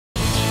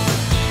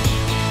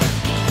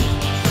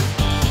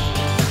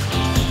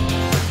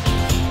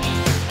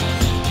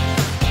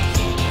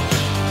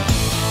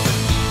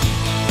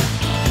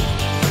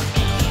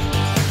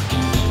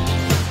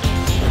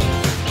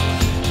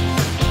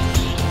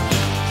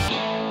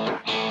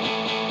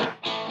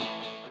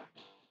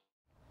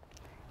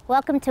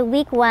Welcome to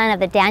week 1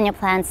 of the Daniel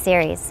Plan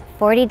series,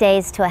 40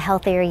 Days to a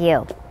Healthier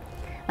You.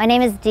 My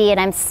name is Dee and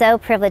I'm so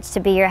privileged to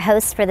be your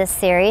host for this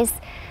series.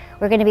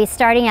 We're going to be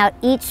starting out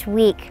each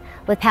week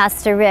with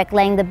Pastor Rick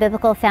laying the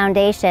biblical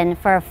foundation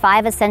for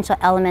 5 essential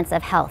elements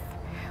of health.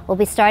 We'll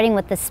be starting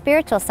with the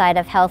spiritual side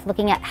of health,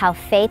 looking at how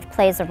faith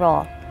plays a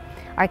role.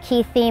 Our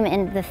key theme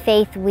in the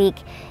Faith Week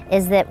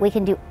is that we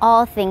can do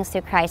all things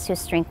through Christ who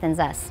strengthens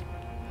us.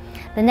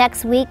 The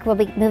next week, we'll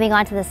be moving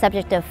on to the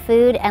subject of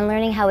food and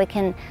learning how we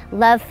can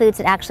love foods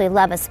that actually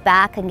love us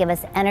back and give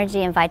us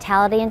energy and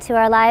vitality into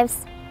our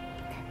lives.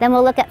 Then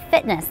we'll look at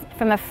fitness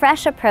from a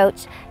fresh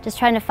approach, just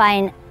trying to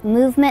find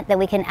movement that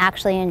we can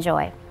actually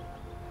enjoy.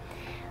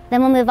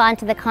 Then we'll move on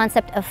to the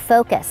concept of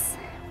focus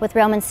with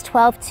Romans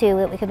 12:2,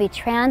 that we could be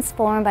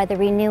transformed by the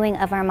renewing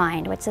of our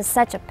mind, which is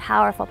such a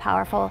powerful,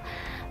 powerful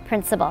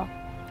principle.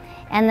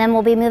 And then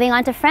we'll be moving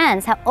on to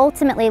friends, how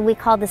ultimately we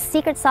call the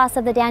secret sauce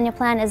of the Daniel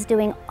Plan is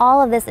doing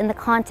all of this in the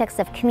context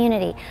of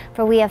community,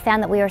 for we have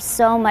found that we are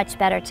so much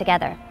better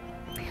together.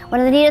 One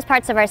of the neatest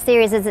parts of our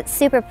series is it's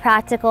super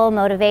practical,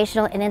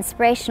 motivational, and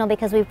inspirational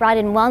because we've brought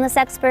in wellness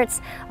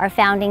experts, our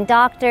founding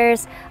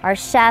doctors, our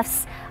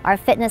chefs, our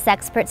fitness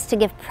experts to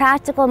give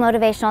practical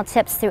motivational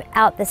tips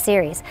throughout the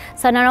series.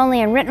 So not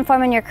only in written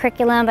form in your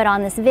curriculum, but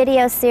on this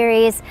video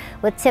series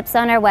with tips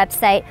on our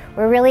website,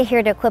 we're really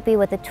here to equip you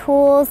with the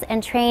tools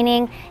and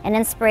training and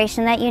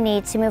inspiration that you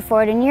need to move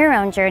forward in your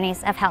own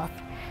journeys of health.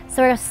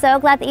 So we're so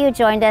glad that you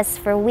joined us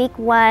for week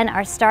 1,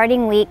 our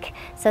starting week.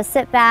 So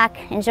sit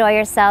back, enjoy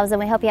yourselves, and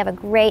we hope you have a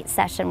great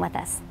session with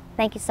us.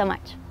 Thank you so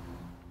much.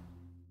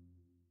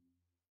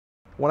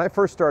 When I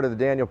first started the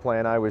Daniel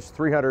Plan, I was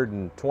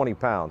 320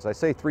 pounds. I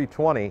say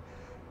 320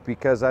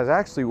 because I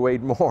actually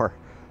weighed more,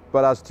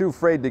 but I was too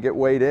afraid to get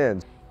weighed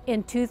in.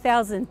 In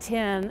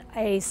 2010,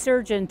 a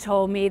surgeon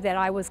told me that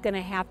I was going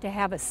to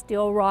have a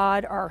steel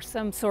rod or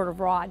some sort of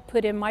rod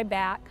put in my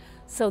back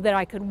so that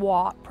I could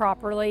walk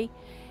properly,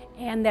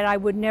 and that I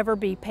would never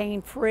be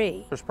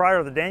pain-free. Just prior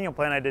to the Daniel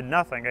Plan, I did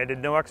nothing. I did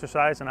no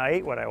exercise and I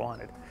ate what I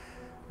wanted.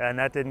 And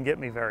that didn't get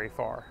me very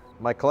far.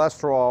 My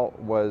cholesterol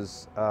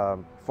was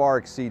far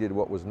exceeded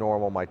what was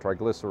normal. My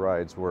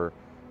triglycerides were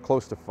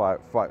close to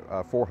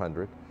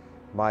 400.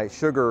 My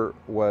sugar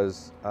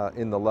was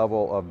in the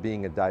level of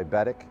being a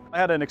diabetic. I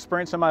had an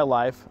experience in my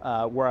life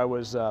where I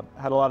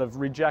had a lot of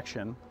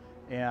rejection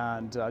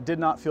and did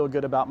not feel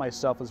good about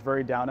myself, was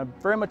very down. I'm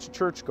very much a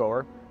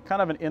churchgoer.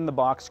 Kind of an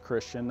in-the-box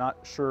Christian, not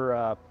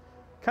sure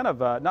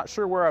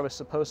where I was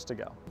supposed to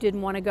go.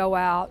 Didn't want to go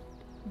out,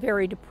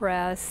 very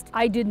depressed.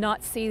 I did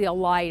not see the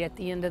light at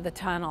the end of the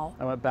tunnel.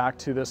 I went back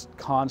to this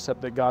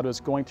concept that God was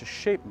going to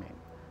shape me.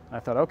 And I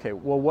thought, okay,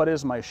 well, what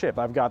is my shape?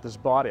 I've got this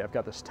body, I've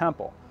got this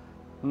temple.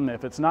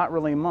 If it's not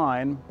really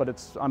mine,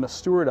 but I'm a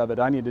steward of it,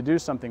 I need to do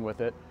something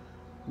with it,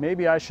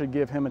 maybe I should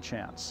give him a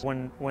chance.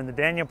 When the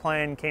Daniel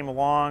Plan came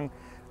along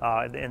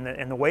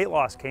and the weight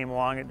loss came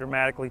along, it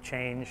dramatically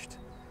changed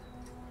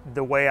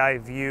the way I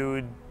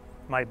viewed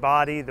my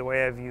body, the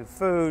way I view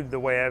food, the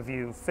way I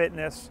view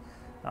fitness,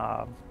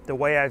 the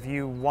way I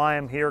view why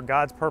I'm here,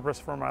 God's purpose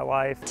for my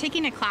life.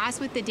 Taking a class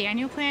with the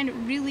Daniel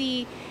Plan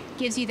really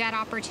gives you that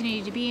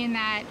opportunity to be in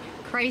that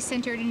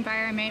Christ-centered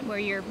environment where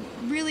you're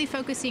really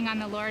focusing on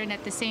the Lord and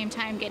at the same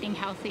time getting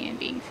healthy and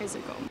being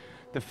physical.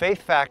 The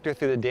faith factor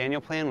through the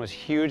Daniel Plan was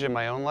huge in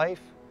my own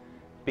life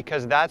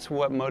because that's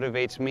what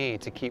motivates me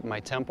to keep my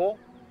temple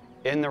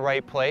in the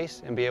right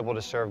place and be able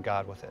to serve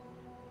God with it.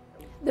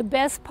 The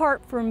best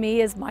part for me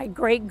is my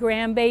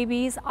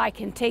great-grandbabies. I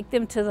can take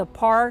them to the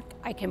park,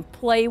 I can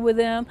play with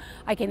them,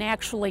 I can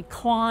actually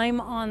climb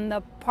on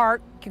the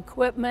park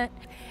equipment,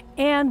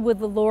 and with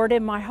the Lord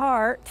in my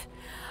heart,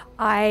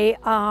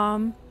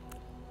 I'm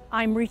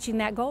reaching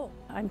that goal.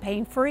 I'm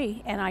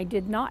pain-free, and I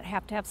did not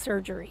have to have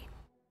surgery.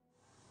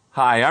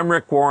 Hi, I'm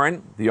Rick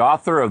Warren, the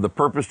author of The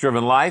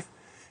Purpose-Driven Life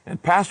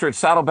and pastor at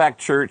Saddleback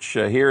Church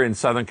here in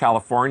Southern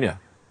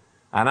California.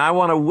 And I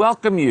want to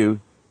welcome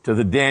you to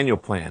the Daniel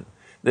Plan.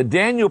 The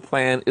Daniel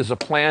Plan is a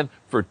plan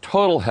for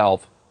total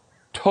health,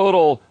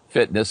 total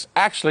fitness.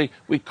 Actually,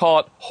 we call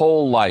it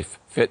whole life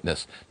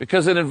fitness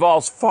because it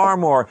involves far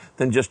more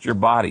than just your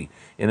body.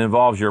 It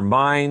involves your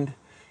mind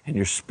and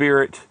your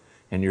spirit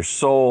and your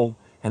soul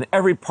and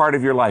every part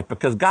of your life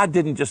because God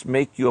didn't just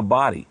make you a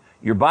body.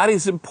 Your body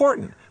is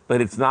important, but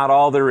it's not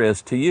all there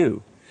is to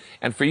you.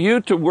 And for you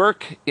to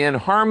work in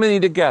harmony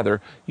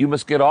together, you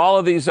must get all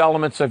of these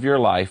elements of your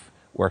life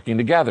working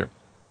together.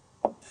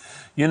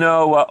 You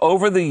know,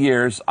 over the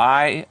years,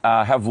 I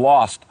have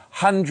lost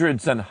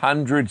hundreds and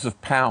hundreds of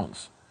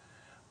pounds,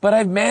 but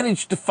I've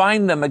managed to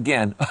find them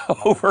again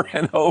over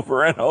and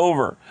over and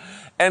over.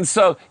 And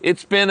so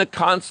it's been a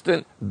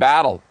constant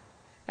battle.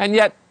 And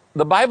yet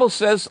the Bible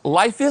says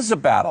life is a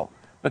battle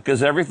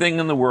because everything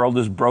in the world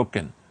is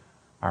broken.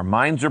 Our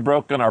minds are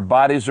broken, our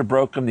bodies are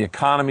broken, the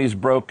economy is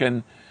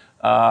broken,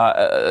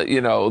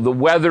 the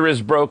weather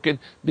is broken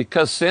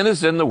because sin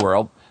is in the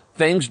world.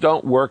 Things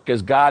don't work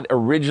as God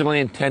originally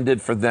intended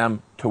for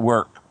them to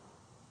work.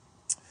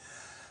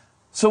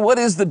 So what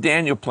is the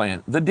Daniel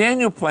Plan? The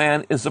Daniel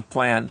Plan is a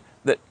plan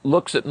that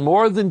looks at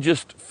more than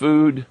just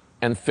food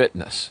and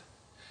fitness.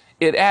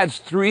 It adds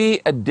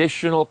 3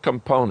 additional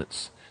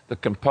components: the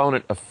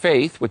component of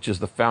faith, which is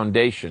the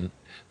foundation,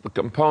 the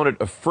component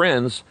of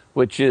friends,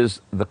 which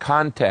is the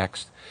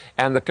context,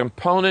 and the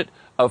component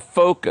of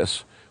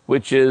focus,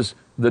 which is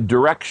the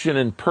direction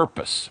and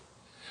purpose.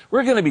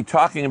 We're going to be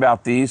talking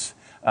about these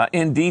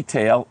in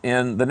detail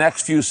in the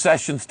next few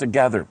sessions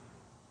together.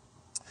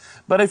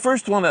 But I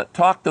first want to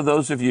talk to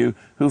those of you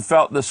who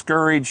felt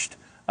discouraged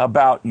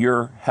about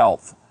your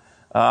health.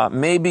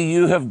 Maybe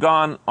you have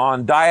gone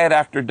on diet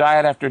after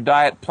diet after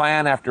diet,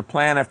 plan after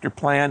plan after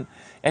plan,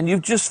 and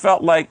you've just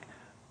felt like,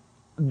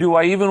 do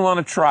I even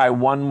want to try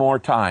one more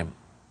time?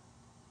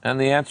 And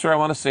the answer I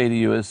want to say to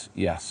you is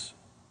yes.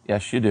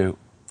 Yes, you do.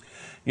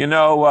 You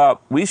know,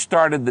 we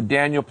started the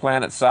Daniel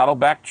Plan at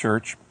Saddleback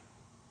Church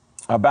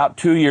about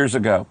 2 years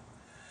ago.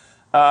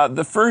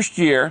 The first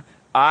year,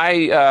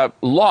 I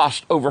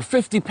lost over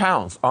 50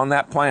 pounds on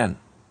that plan.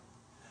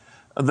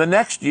 The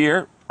next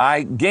year,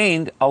 I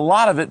gained a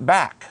lot of it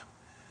back.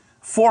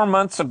 4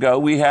 months ago,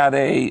 we had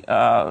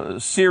a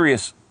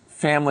serious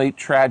family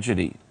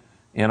tragedy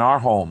in our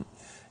home,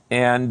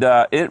 and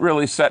it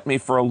really set me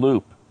for a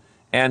loop.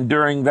 And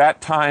during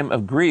that time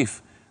of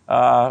grief,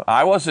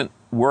 I wasn't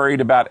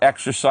worried about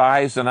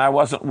exercise, and I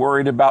wasn't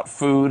worried about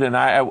food, and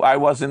I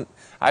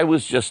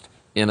was just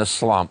in a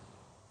slump.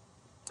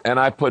 And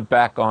I put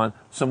back on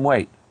some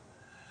weight.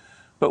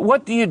 But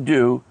what do you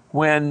do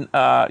when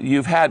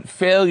you've had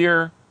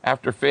failure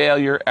after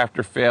failure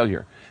after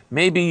failure?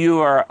 Maybe you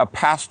are a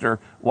pastor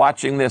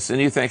watching this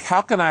and you think,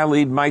 how can I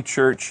lead my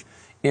church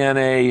in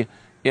a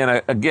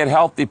get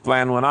healthy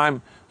plan when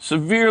I'm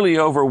severely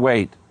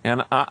overweight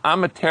and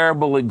I'm a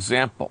terrible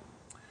example?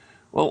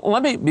 Well,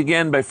 let me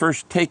begin by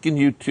first taking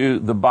you to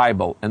the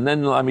Bible, and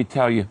then let me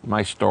tell you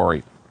my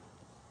story.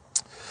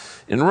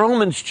 In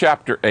Romans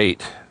chapter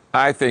 8,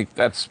 I think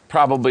that's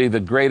probably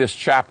the greatest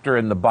chapter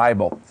in the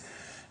Bible.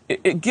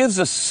 It gives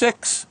us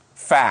 6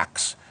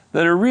 facts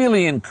that are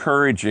really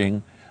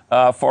encouraging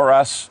for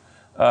us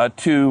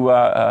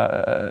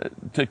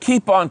to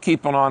keep on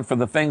keeping on for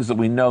the things that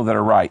we know that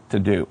are right to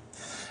do.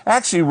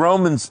 Actually,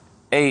 Romans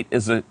 8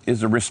 is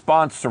a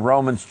response to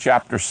Romans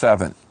chapter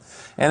 7.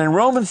 And in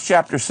Romans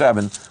chapter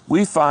 7,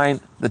 we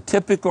find the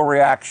typical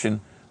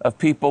reaction of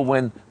people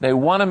when they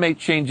want to make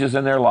changes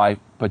in their life,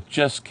 but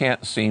just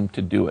can't seem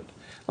to do it.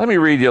 Let me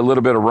read you a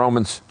little bit of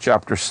Romans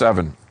chapter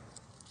 7.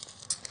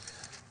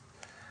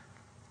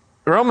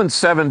 Romans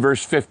 7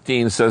 verse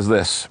 15 says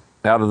this,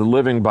 out of the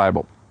Living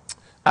Bible.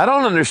 I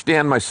don't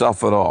understand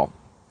myself at all,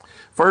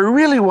 for I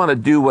really want to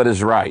do what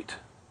is right,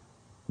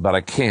 but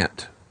I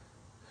can't.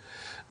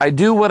 I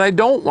do what I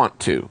don't want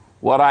to,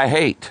 what I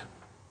hate.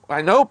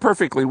 I know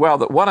perfectly well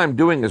that what I'm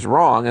doing is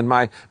wrong, and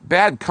my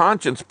bad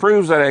conscience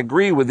proves that I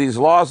agree with these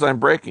laws I'm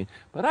breaking,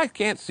 but I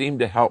can't seem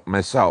to help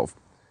myself,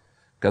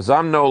 because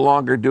I'm no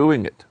longer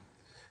doing it.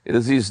 It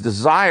is these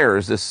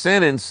desires, this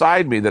sin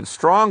inside me that's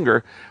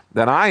stronger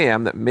than I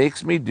am that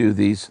makes me do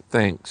these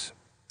things.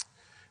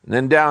 And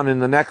then down in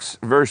the next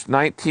verse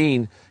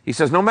 19, he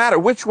says, no matter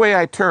which way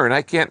I turn,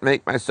 I can't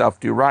make myself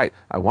do right.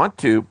 I want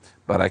to,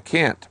 but I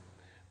can't.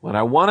 When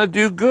I want to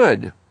do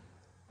good,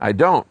 I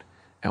don't.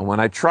 And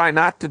when I try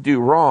not to do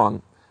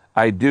wrong,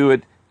 I do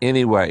it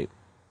anyway. It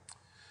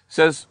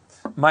says,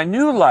 my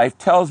new life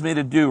tells me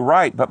to do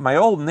right, but my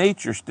old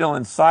nature still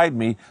inside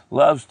me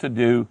loves to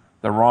do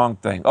the wrong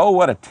thing. Oh,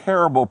 what a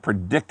terrible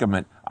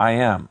predicament I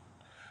am.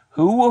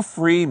 Who will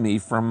free me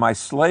from my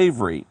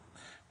slavery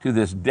to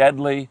this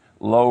deadly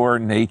lower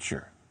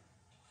nature?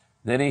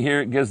 Then here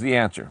it gives the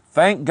answer.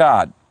 Thank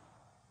God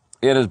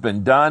it has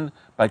been done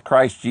by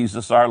Christ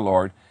Jesus our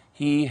Lord.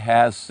 He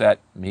has set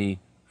me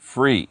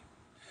free.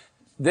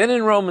 Then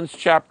in Romans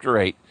chapter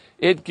 8,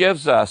 it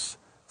gives us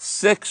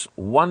 6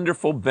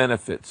 wonderful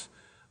benefits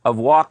of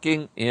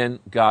walking in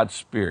God's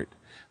Spirit.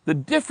 The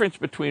difference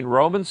between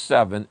Romans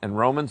 7 and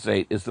Romans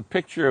 8 is the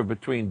picture of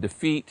between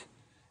defeat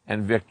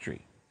and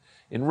victory.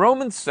 In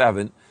Romans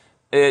 7,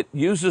 it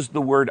uses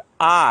the word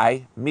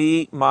I,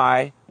 me,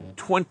 my,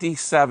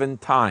 27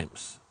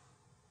 times.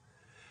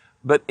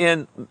 But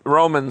in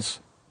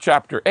Romans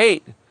chapter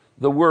 8,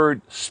 the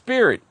word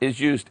Spirit is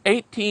used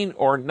 18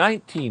 or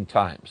 19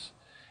 times.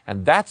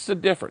 And that's the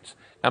difference.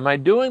 Am I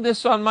doing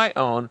this on my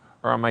own,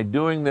 or am I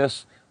doing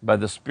this by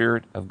the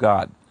Spirit of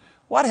God?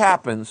 What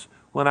happens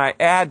when I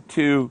add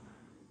to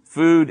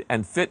food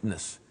and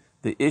fitness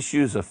the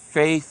issues of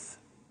faith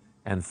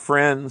and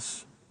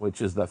friends,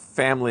 which is the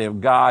family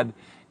of God,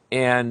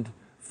 and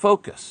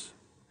focus?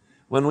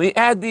 When we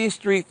add these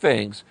 3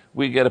 things,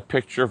 we get a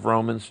picture of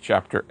Romans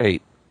chapter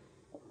 8.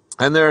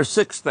 And there are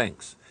 6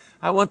 things.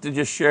 I want to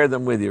just share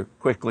them with you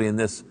quickly in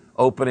this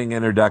opening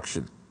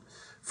introduction.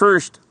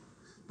 First,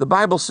 the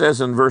Bible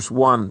says in verse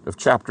 1 of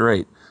chapter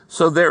 8,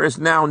 so there is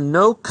now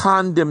no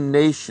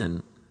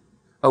condemnation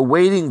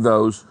awaiting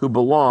those who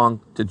belong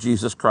to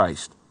Jesus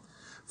Christ.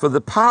 For the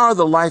power of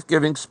the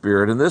life-giving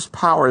Spirit, and this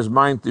power is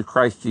mine through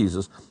Christ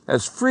Jesus,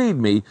 has freed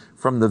me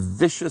from the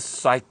vicious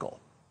cycle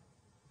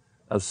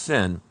of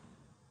sin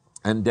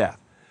and death.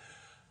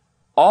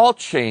 All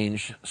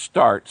change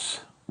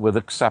starts with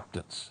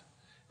acceptance.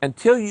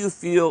 until you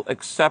feel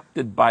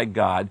accepted by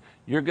God,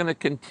 you're going to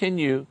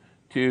continue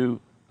to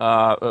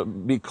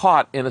be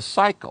caught in a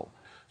cycle.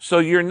 So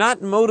you're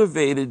not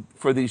motivated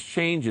for these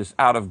changes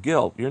out of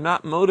guilt. You're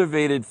not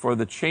motivated for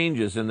the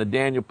changes in the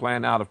Daniel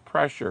plan out of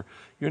pressure.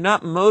 You're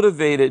not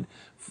motivated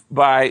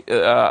by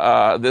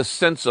this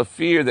sense of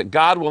fear that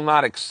God will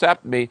not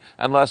accept me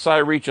unless I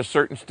reach a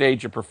certain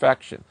stage of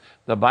perfection.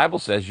 The Bible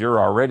says you're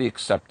already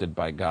accepted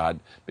by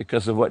God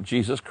because of what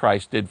Jesus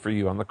Christ did for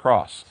you on the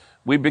cross.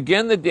 We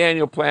begin the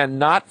Daniel plan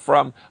not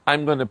from,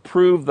 I'm going to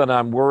prove that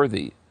I'm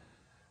worthy,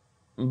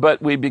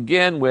 but we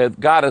begin with,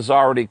 God has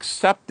already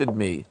accepted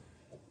me,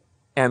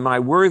 and my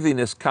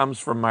worthiness comes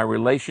from my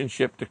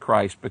relationship to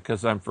Christ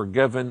because I'm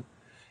forgiven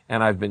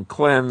and I've been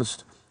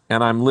cleansed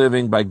and I'm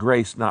living by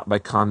grace, not by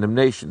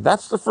condemnation.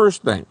 That's the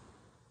first thing.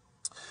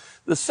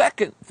 The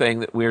second thing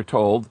that we're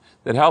told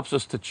that helps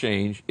us to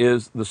change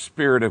is the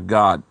Spirit of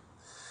God.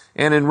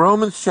 And in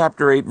Romans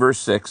chapter 8, verse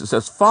 6, it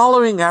says,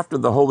 following after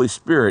the Holy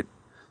Spirit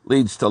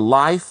leads to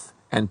life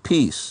and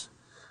peace,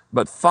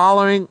 but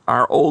following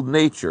our old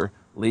nature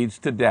leads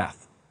to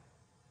death.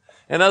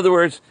 In other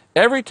words,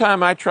 every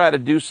time I try to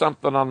do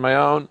something on my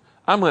own,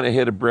 I'm going to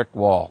hit a brick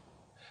wall.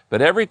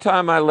 But every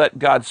time I let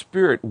God's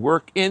Spirit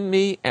work in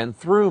me and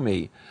through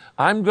me,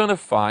 I'm going to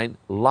find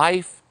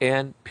life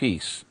and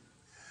peace.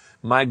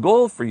 My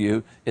goal for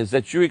you is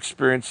that you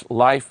experience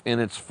life in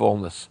its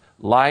fullness,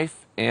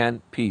 life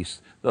and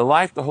peace, the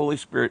life the Holy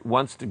Spirit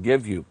wants to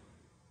give you.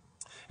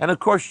 And of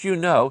course, you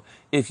know,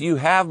 if you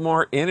have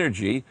more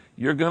energy,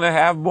 you're going to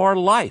have more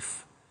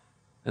life.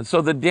 And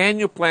so the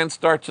Daniel plan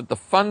starts at the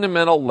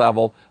fundamental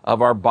level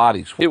of our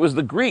bodies. It was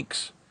the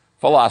Greeks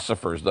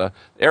philosophers, the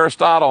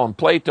Aristotle and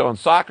Plato and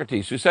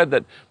Socrates, who said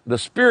that the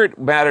spirit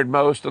mattered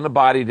most and the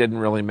body didn't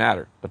really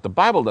matter. But the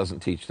Bible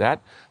doesn't teach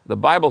that. The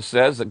Bible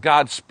says that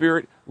God's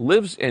Spirit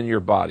lives in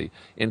your body.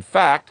 In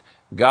fact,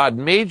 God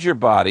made your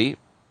body,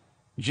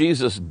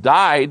 Jesus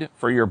died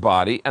for your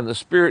body, and the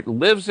Spirit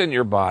lives in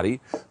your body,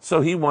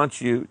 so he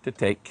wants you to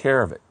take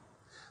care of it.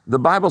 The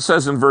Bible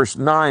says in verse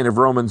 9 of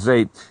Romans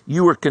 8,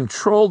 you are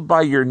controlled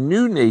by your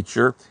new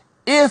nature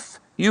if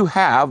you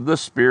have the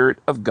Spirit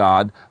of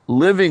God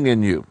living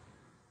in you.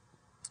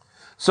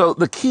 So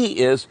the key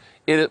is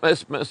it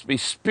must be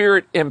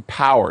Spirit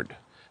empowered.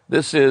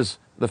 This is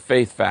the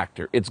faith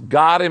factor. It's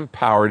God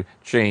empowered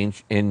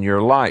change in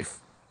your life.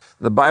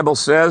 The Bible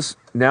says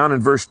down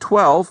in verse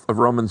 12 of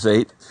Romans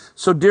 8,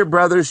 so dear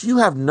brothers, you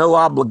have no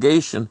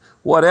obligation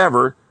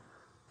whatever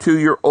to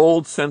your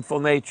old sinful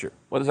nature.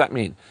 What does that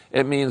mean?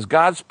 It means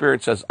God's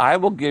Spirit says, I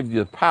will give you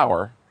the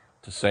power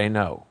to say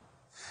no.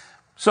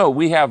 So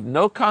we have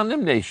no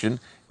condemnation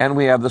and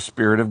we have the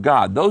Spirit of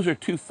God. Those are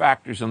two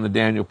factors in the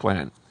Daniel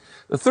plan.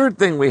 The third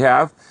thing we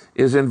have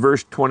is in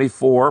verse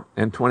 24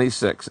 and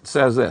 26. It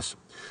says this,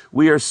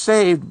 we are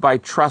saved by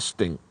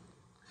trusting.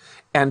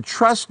 And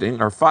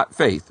trusting, or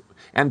faith,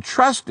 and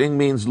trusting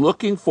means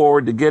looking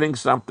forward to getting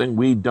something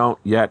we don't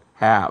yet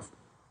have.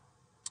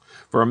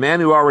 For a man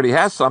who already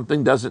has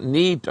something doesn't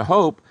need to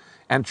hope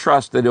and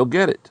trust that he'll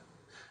get it.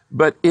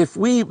 But if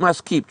we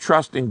must keep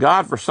trusting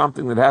God for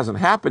something that hasn't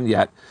happened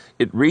yet,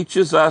 it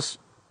teaches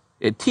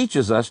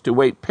us to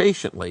wait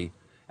patiently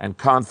and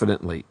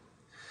confidently.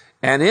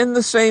 And in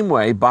the same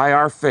way, by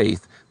our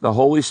faith, the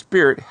Holy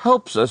Spirit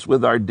helps us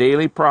with our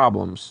daily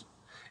problems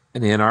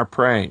and in our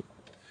praying.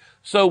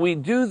 So we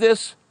do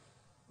this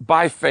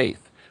by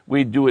faith.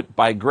 We do it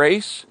by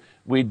grace,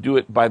 we do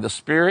it by the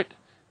Spirit,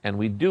 and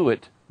we do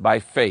it by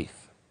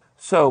faith.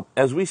 So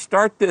as we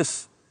start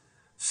this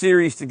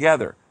series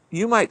together,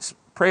 you might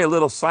pray a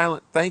little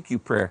silent thank you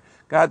prayer.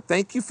 God,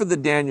 thank you for the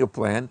Daniel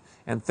plan,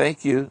 and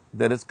thank you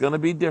that it's going to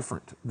be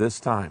different this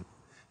time.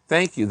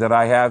 Thank you that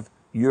I have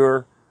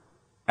your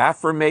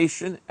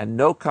affirmation and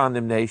no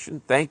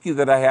condemnation. Thank you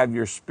that I have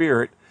your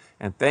Spirit,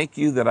 and thank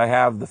you that I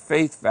have the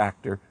faith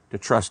factor to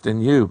trust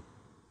in you.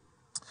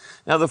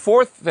 Now, the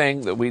fourth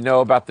thing that we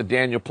know about the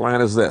Daniel plan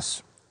is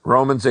this,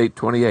 Romans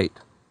 8:28.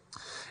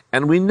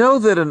 And we know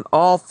that in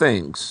all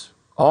things,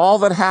 all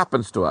that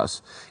happens to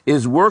us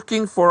is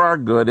working for our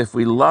good if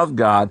we love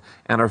God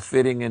and are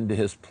fitting into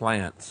his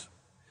plans.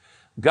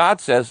 God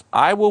says,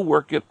 I will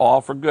work it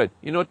all for good.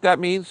 You know what that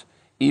means?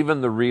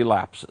 Even the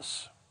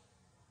relapses,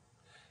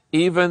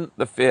 even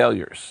the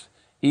failures,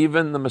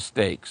 even the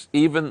mistakes,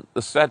 even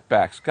the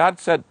setbacks. God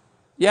said,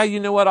 yeah, you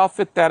know what? I'll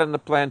fit that in the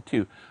plan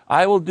too.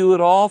 I will do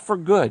it all for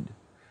good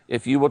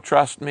if you will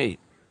trust me.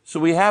 So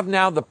we have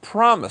now the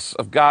promise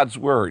of God's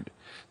word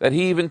that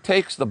he even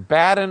takes the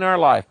bad in our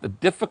life, the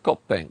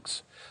difficult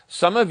things.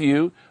 Some of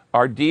you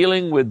are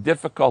dealing with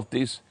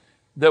difficulties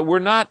that were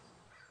not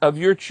of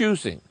your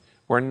choosing,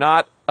 were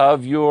not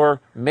of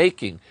your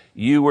making.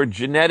 You were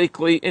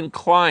genetically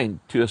inclined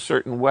to a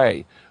certain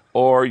way,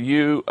 or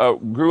you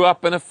grew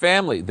up in a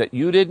family that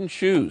you didn't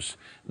choose,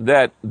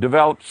 that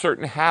developed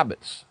certain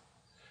habits.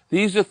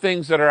 These are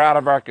things that are out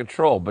of our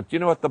control. But you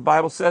know what the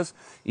Bible says?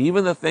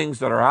 Even the things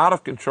that are out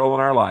of control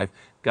in our life,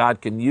 God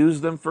can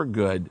use them for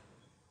good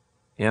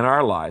in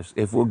our lives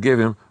if we'll give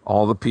him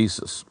all the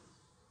pieces.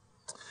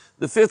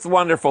 The fifth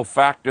wonderful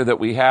factor that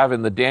we have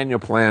in the Daniel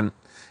plan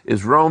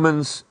is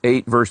Romans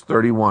 8, verse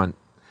 31.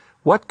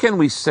 What can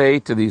we say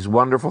to these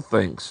wonderful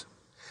things?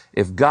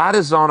 If God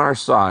is on our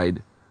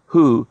side,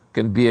 who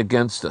can be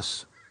against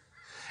us?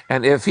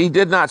 And if he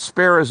did not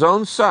spare his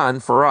own son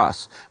for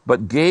us,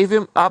 but gave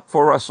him up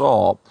for us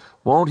all,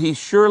 won't he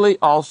surely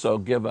also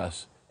give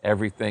us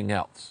everything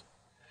else?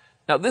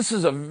 Now, this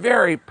is a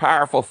very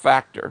powerful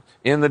factor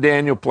in the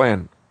Daniel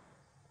plan.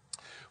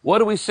 What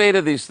do we say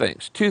to these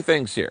things? Two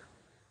things here.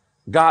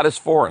 God is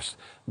for us.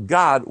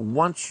 God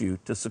wants you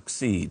to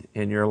succeed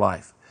in your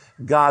life.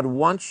 God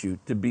wants you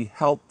to be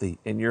healthy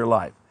in your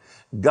life.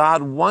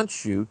 God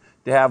wants you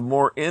to have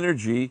more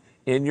energy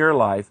in your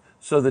life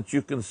so that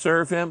you can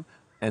serve him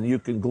and you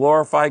can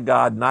glorify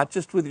God, not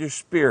just with your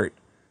spirit,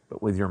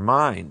 but with your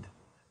mind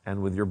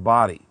and with your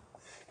body.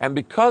 And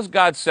because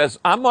God says,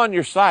 I'm on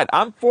your side,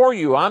 I'm for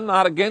you, I'm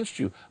not against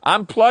you,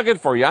 I'm plugging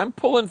for you, I'm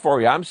pulling for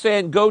you, I'm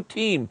saying, go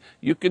team,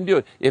 you can do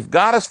it. If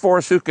God is for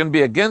us, who can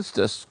be against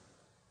us?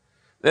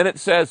 Then it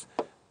says,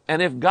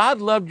 and if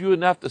God loved you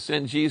enough to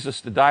send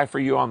Jesus to die for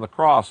you on the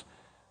cross,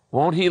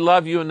 won't he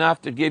love you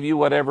enough to give you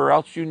whatever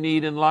else you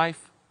need in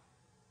life?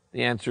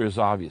 The answer is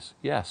obvious,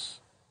 yes.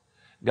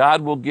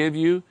 God will give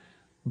you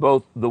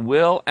both the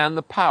will and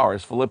the power,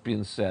 as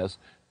Philippians says,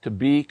 to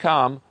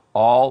become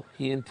all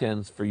he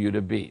intends for you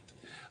to be.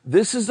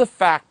 This is a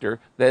factor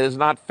that is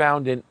not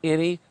found in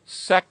any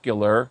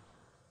secular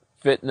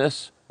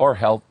fitness or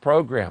health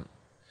program.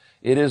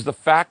 It is the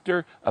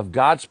factor of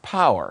God's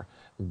power,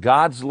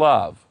 God's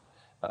love,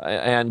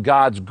 and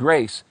God's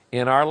grace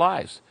in our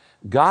lives.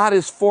 God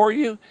is for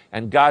you,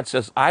 and God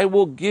says, I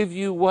will give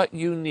you what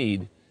you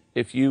need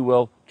if you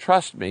will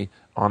trust me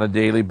on a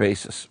daily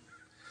basis.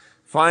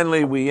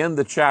 Finally, we end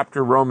the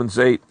chapter, Romans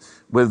 8,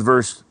 with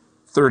verse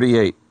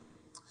 38.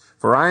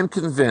 For I am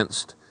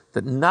convinced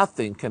that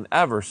nothing can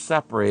ever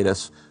separate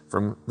us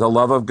from the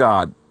love of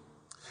God.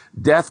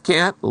 Death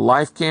can't,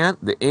 life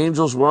can't, the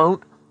angels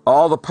won't,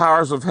 all the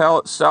powers of hell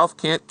itself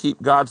can't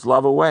keep God's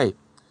love away.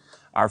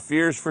 Our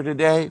fears for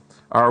today,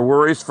 our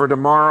worries for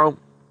tomorrow,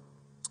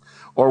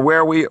 or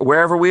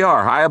wherever we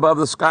are, high above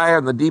the sky or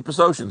in the deepest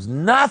oceans,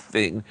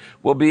 nothing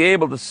will be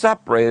able to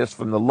separate us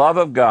from the love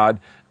of God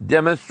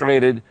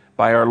demonstrated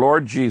by our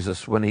Lord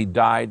Jesus when he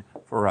died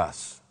for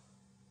us.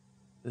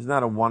 Isn't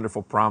that a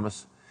wonderful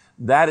promise?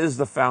 That is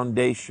the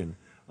foundation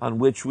on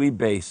which we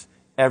base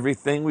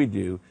everything we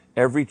do,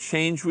 every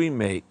change we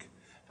make,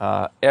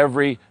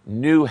 every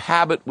new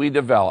habit we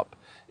develop,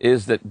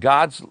 is that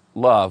God's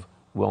love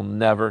will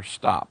never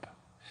stop.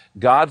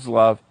 God's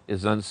love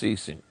is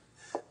unceasing.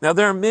 Now,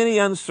 there are many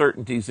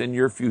uncertainties in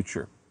your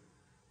future,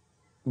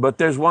 but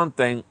there's one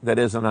thing that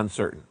isn't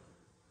uncertain,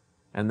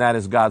 and that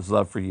is God's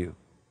love for you.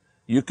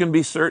 You can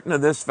be certain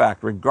of this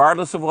fact.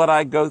 Regardless of what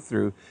I go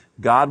through,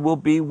 God will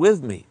be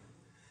with me,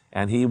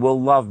 and he will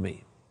love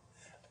me.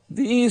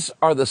 These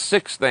are the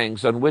 6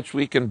 things on which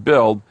we can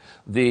build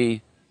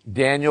the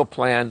Daniel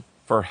plan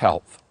for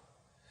health.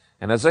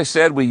 And as I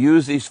said, we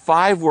use these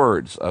 5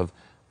 words of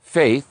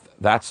faith,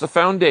 that's the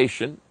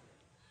foundation,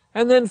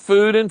 and then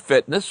food and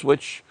fitness,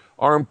 which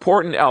are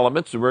important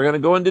elements, and we're going to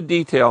go into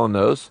detail on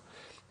those.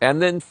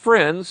 And then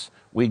friends,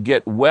 we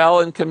get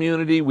well in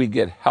community, we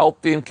get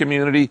healthy in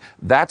community.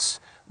 That's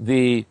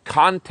the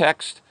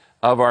context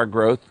of our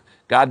growth.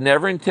 God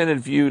never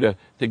intended for you to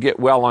get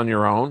well on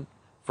your own,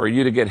 for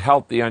you to get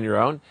healthy on your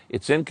own.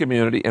 It's in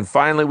community. And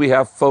finally, we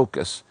have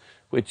focus,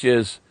 which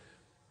is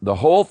the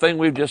whole thing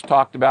we've just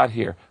talked about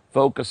here,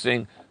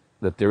 focusing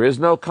that there is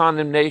no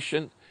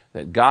condemnation,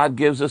 that God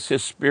gives us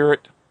his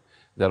Spirit,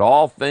 that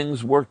all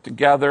things work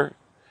together,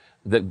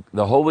 that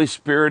the Holy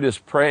Spirit is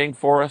praying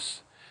for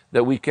us,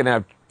 that we can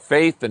have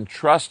faith and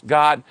trust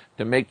God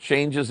to make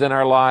changes in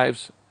our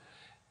lives,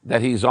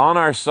 that he's on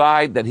our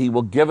side, that he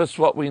will give us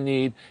what we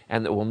need,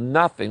 and that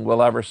nothing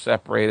will ever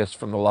separate us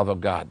from the love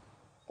of God.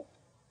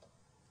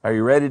 Are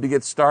you ready to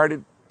get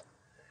started?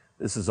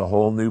 This is a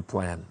whole new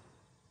plan.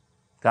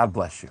 God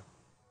bless you.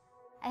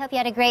 I hope you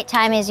had a great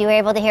time as you were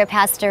able to hear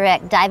Pastor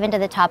Rick dive into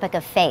the topic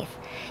of faith.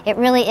 It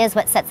really is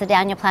what sets the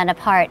Daniel Plan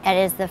apart. It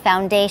is the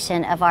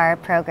foundation of our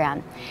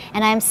program.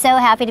 And I'm so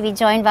happy to be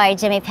joined by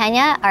Jimmy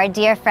Pena, our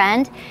dear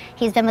friend.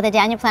 He's been with the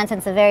Daniel Plan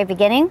since the very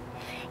beginning.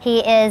 He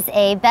is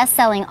a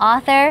best-selling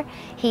author.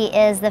 He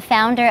is the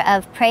founder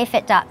of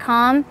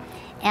PrayFit.com.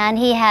 And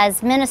he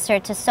has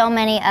ministered to so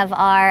many of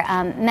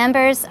our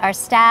members, our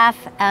staff,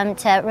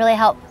 to really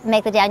help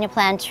make the Daniel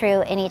Plan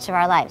true in each of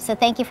our lives. So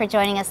thank you for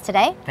joining us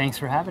today. Thanks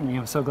for having me.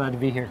 I'm so glad to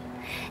be here.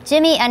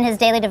 Jimmy and his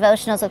daily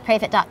devotionals with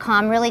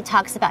PrayFit.com really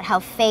talks about how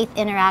faith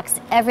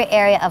interacts every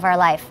area of our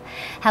life,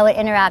 how it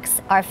interacts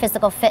our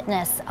physical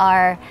fitness,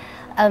 our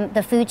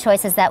the food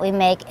choices that we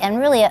make, and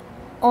really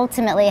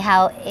ultimately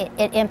how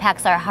it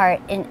impacts our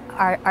heart in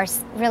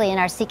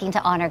our seeking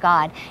to honor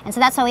God. And so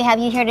that's why we have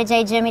you here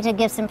today, Jimmy, to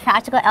give some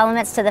practical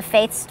elements to the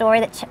faith story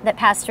that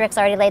Pastor Rick's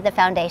already laid the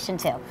foundation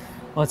to.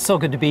 Well, it's so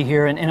good to be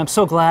here, and I'm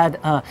so glad,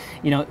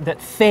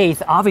 that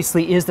faith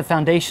obviously is the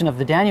foundation of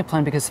the Daniel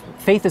Plan, because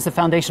faith is the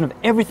foundation of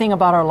everything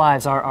about our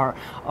lives,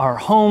 our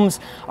homes,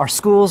 our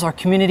schools, our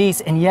communities,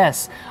 and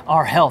yes,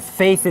 our health.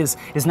 Faith is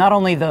not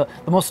only the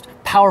most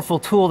powerful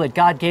tool that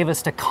God gave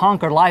us to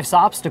conquer life's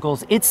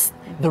obstacles, it's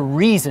the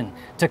reason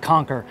to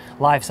conquer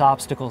life's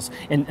obstacles.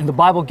 And the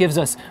Bible gives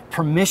us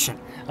permission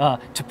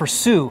to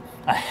pursue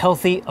a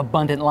healthy,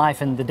 abundant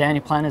life, and the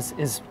Daniel Plan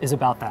is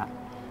about that.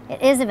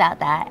 It is about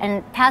that.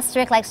 And Pastor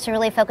Rick likes to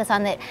really focus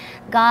on that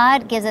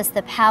God gives us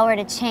the power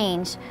to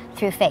change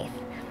through faith.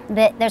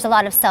 That there's a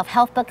lot of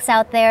self-help books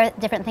out there,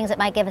 different things that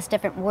might give us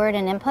different word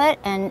and input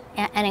and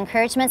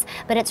encouragements,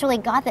 but it's really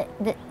God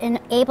that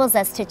enables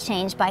us to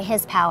change by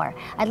His power.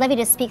 I'd love you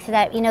to speak to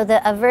that.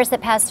 A verse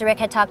that Pastor Rick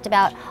had talked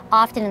about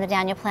often in the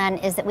Daniel Plan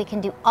is that we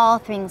can do all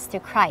things through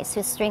Christ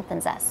who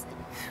strengthens us.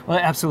 Well,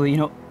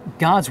 absolutely.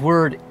 God's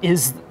Word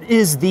is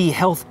the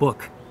health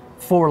book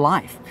for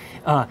life.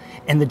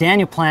 And the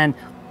Daniel Plan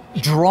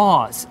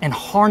draws and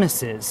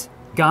harnesses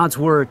God's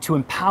Word to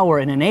empower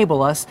and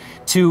enable us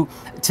to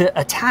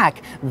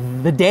attack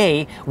the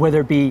day,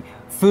 whether it be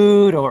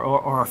food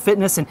or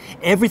fitness, and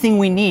everything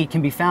we need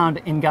can be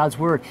found in God's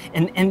Word.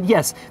 And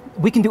yes,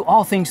 we can do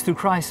all things through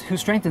Christ who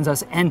strengthens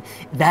us, and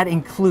that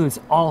includes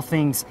all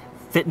things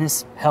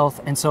fitness, health,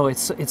 and so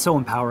it's so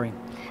empowering.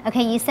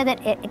 Okay, you said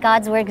that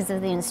God's Word gives us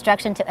the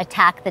instruction to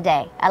attack the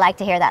day. I like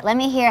to hear that. Let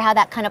me hear how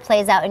that kind of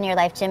plays out in your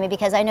life, Jimmy,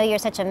 because I know you're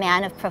such a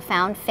man of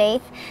profound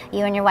faith.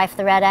 You and your wife,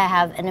 Loretta,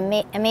 have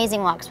an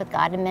amazing walks with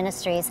God and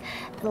ministries.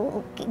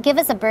 Give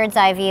us a bird's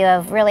eye view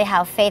of really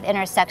how faith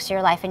intersects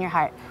your life and your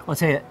heart. Well, I'll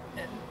tell you,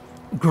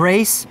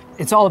 grace,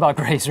 it's all about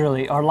grace,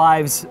 really. Our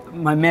lives,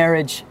 my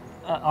marriage,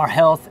 our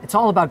health, it's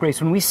all about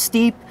grace. When we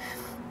steep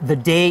the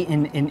day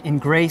in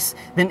grace,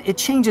 then it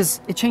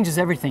changes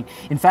everything.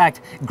 In fact,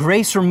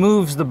 grace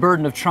removes the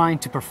burden of trying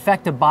to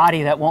perfect a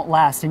body that won't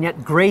last, and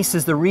yet grace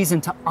is the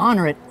reason to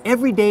honor it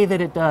every day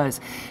that it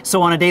does.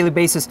 So on a daily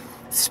basis,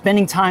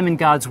 spending time in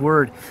God's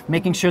Word,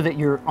 making sure that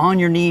you're on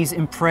your knees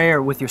in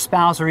prayer with your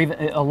spouse or even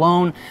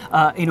alone,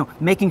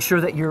 making sure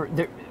that you're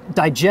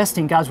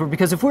digesting God's Word,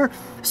 because if we're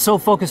so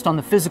focused on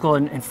the physical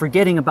and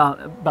forgetting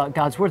about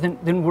God's Word,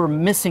 then we're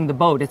missing the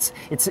boat.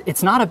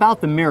 It's not about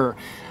the mirror.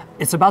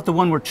 It's about the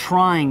one we're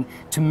trying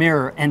to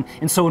mirror.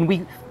 And so when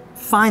we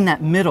find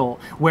that middle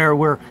where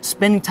we're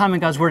spending time in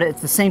God's Word, at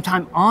the same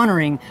time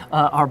honoring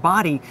our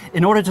body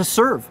in order to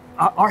serve.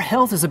 Our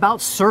health is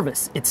about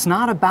service. It's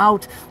not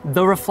about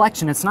the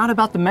reflection. It's not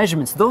about the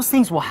measurements. Those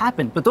things will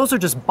happen, but those are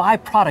just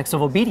byproducts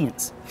of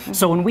obedience. Mm-hmm.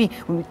 So when we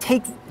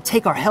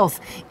take our health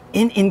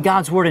in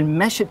God's Word and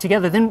mesh it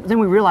together, then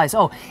we realize,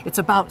 it's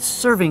about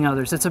serving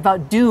others. It's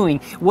about doing.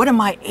 What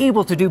am I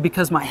able to do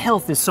because my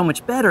health is so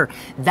much better?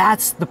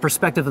 That's the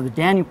perspective of the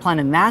Daniel Plan,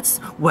 and that's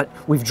what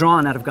we've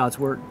drawn out of God's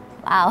Word.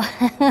 Wow.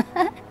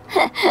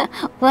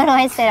 What do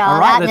I say to all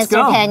that,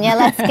 Mr. Pena?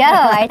 Let's go,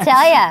 I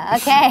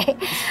tell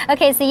you.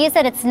 Okay, so you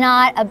said it's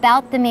not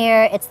about the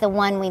mirror, it's the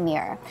one we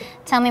mirror.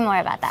 Tell me more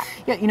about that.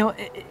 Yeah,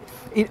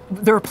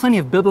 there are plenty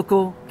of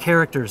biblical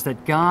characters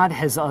that God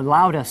has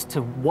allowed us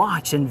to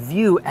watch and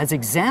view as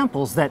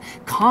examples that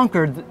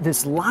conquered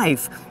this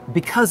life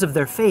because of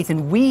their faith.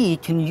 And we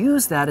can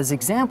use that as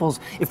examples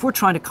if we're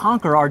trying to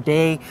conquer our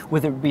day,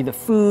 whether it be the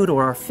food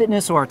or our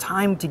fitness or our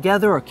time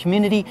together or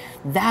community.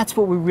 That's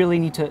what we really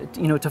need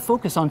to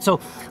focus on. So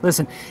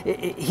listen,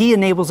 He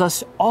enables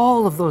us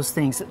all of those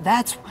things.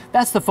 That's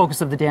the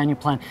focus of the Daniel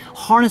Plan.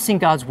 Harnessing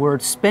God's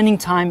Word, spending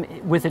time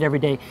with it every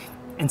day,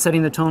 and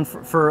setting the tone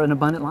for an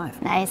abundant life.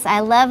 Nice.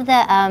 I love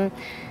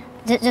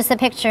just the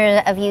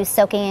picture of you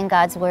soaking in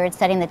God's Word,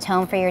 setting the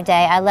tone for your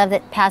day. I love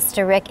that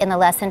Pastor Rick in the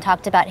lesson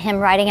talked about him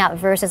writing out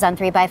verses on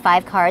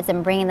 3x5 cards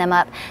and bringing them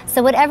up.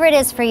 So whatever it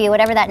is for you,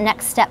 whatever that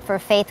next step for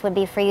faith would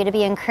be for you, to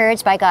be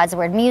encouraged by God's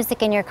Word,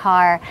 music in your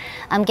car,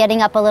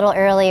 getting up a little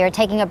earlier,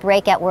 taking a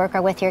break at work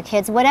or with your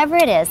kids, whatever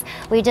it is,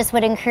 we just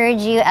would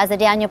encourage you as the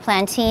Daniel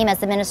Plan team, as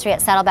the ministry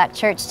at Saddleback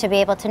Church, to be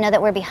able to know that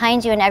we're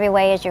behind you in every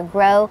way as you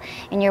grow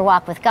in your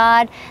walk with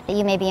God, that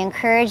you may be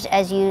encouraged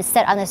as you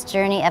set on this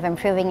journey of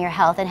improving your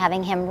health and having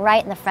Him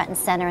right in the front and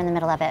center in the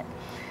middle of it.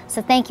 So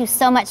thank you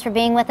so much for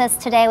being with us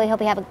today. We hope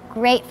you have a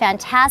great,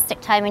 fantastic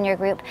time in your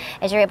group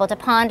as you're able to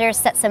ponder,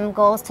 set some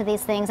goals to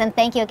these things. And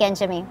thank you again,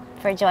 Jimmy,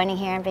 for joining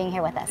here and being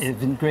here with us. It's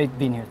been great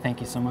being here.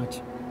 Thank you so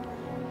much.